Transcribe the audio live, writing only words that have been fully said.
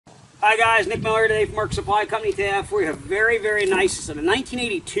Hi guys, Nick Miller today from Mark Supply Company. Today I have for you a very, very nice, it's a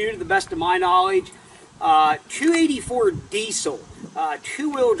 1982 to the best of my knowledge, 284 diesel,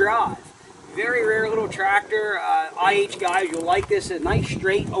 two-wheel drive. Very rare little tractor. IH guys, you'll like this. A nice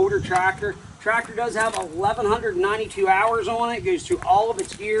straight older tractor. Tractor does have 1,192 hours on it. It goes through all of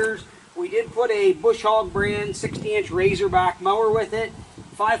its gears. We did put a Bush Hog brand 60-inch Razorback mower with it.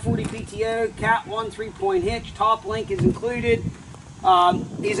 540 PTO, Cat 1 3-point hitch. Top link is included.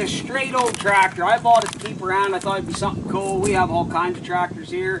 He's a straight old tractor. I bought it to keep around. I thought it'd be something cool. We have all kinds of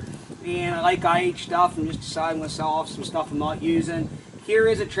tractors here, and I like IH stuff. I'm just deciding to sell off some stuff I'm not using. Here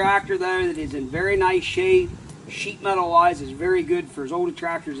is a tractor though that is in very nice shape. Sheet metal wise is very good for as old a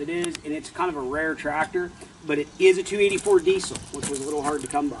tractor as it is, and it's kind of a rare tractor, but it is a 284 diesel, which was a little hard to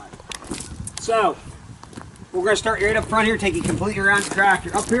come by. So we're going to start right up front here, take you completely around the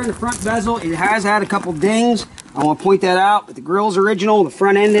tractor. Up here in the front bezel, it has had a couple dings. I want to point that out, but the grill's original, the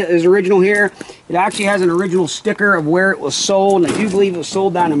front end is original here. It actually has an original sticker of where it was sold, and I do believe it was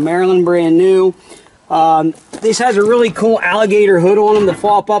sold down in Maryland, brand new. This has a really cool alligator hood on them to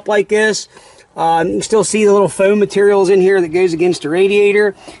flop up like this. You can still see the little foam materials in here that goes against the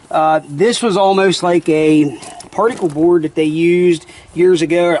radiator. This was almost like a particle board that they used years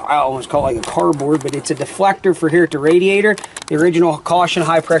ago. I almost call it like a cardboard, but it's a deflector for here at the radiator. The original caution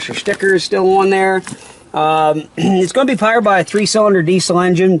high pressure sticker is still on there. It's going to be powered by a 3-cylinder diesel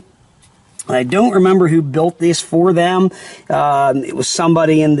engine. I don't remember who built this for them. It was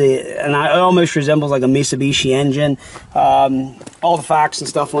somebody in the, and it almost resembles like a Mitsubishi engine. All the facts and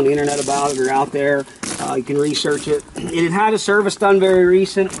stuff on the internet about it are out there. You can research it. It had a service done very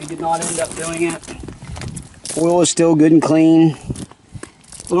recent. We did not end up doing it. Oil is still good and clean.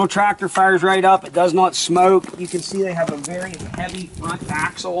 Little tractor fires right up. It does not smoke. You can see they have a very heavy front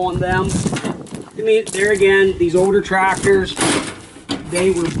axle on them. I mean, there again, these older tractors, they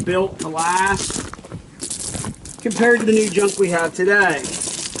were built to last compared to the new junk we have today.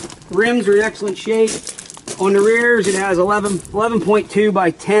 The rims are in excellent shape. On the rears, it has 11.2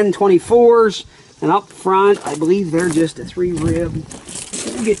 by 10 24s, and up front, I believe they're just a 3-rib.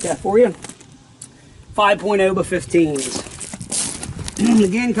 Let me get that for you. 5.0 by 15s.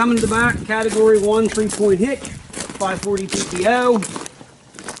 Again, coming to the back, category 1 3-point hitch, 540 PTO.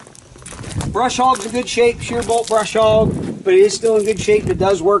 Brush hog's in good shape, shear bolt brush hog, but it is still in good shape. It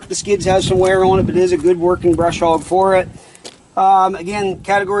does work. The skids have some wear on it, but it is a good working brush hog for it. Again,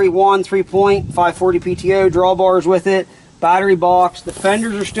 category 1 3-point, 540 PTO, drawbars with it, battery box. The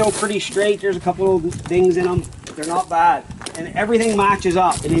fenders are still pretty straight. There's a couple of dings in them. They're not bad, and everything matches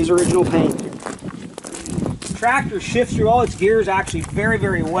up. It is original paint. Tractor shifts through all its gears actually very,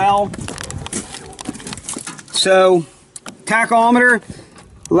 very well. So, tachometer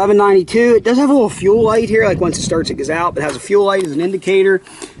 1192. It does have a little fuel light here, like once it starts it goes out, but it has a fuel light as an indicator.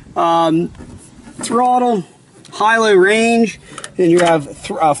 Throttle, high-low range, then you have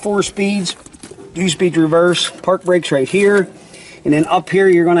 4 speeds, 2 speed reverse, park brakes right here, and then up here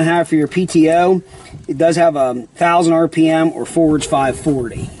you're going to have for your PTO, it does have a 1,000 RPM or forwards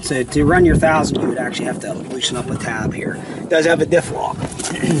 540. So to run your 1,000, you would actually have to loosen up a tab here. It does have a diff lock.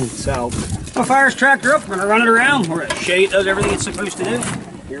 So, I'll fire this tractor up, we're going to run it around. We're going to show you it does everything it's supposed to do.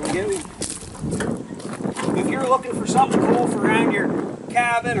 Here we go. If you're looking for something cool for around your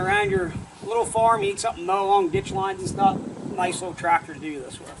cabin, around your little farm, you need something to mow along ditch lines and stuff, nice little tractor to do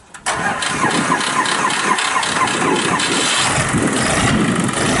this with.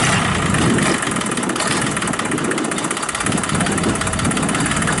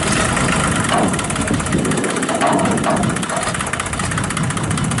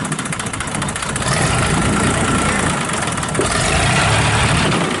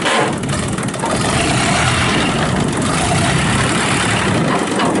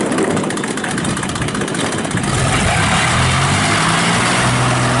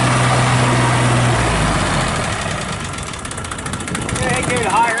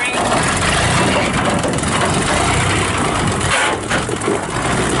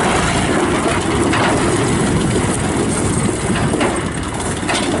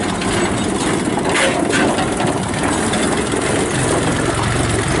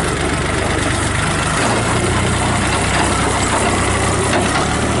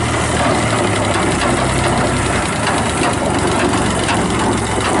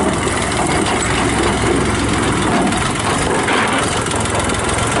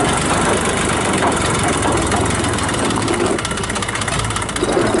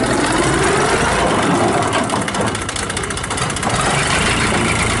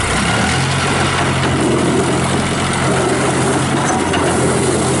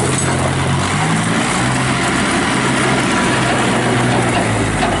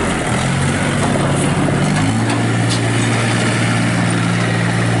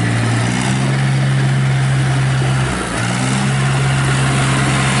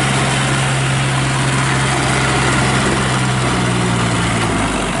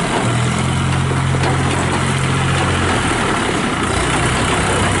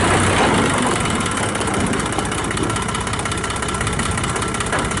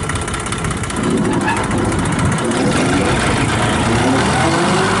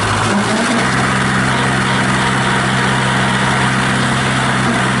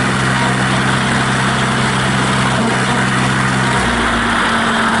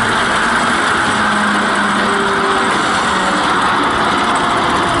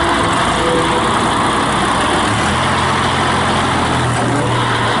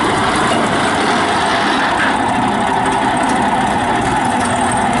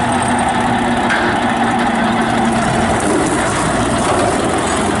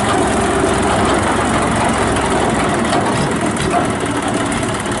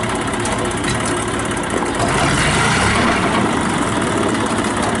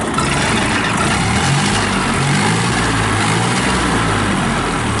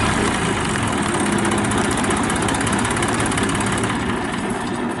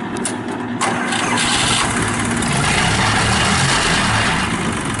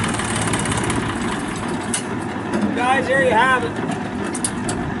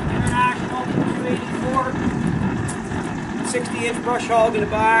 60-inch brush hog in the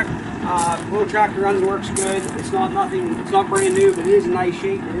back. Little tractor runs and works good. It's not brand new, but it is in nice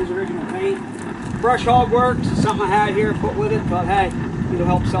shape. It is original paint. Brush hog works. It's something I had here, put with it, but hey, it'll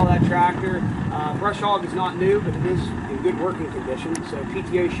help sell that tractor. Brush hog is not new, but it is in good working condition. So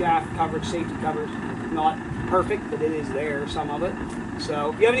PTO shaft coverage, safety coverage, not perfect, but it is there, some of it.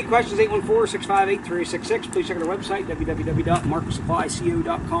 So if you have any questions, 814-658-3066. Please check out our website,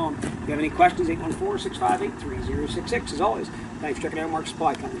 www.marksupplyco.com. If you have any questions, 814-658-3066. As always, thanks for checking out Mark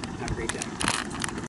Supply Company. Have a great day.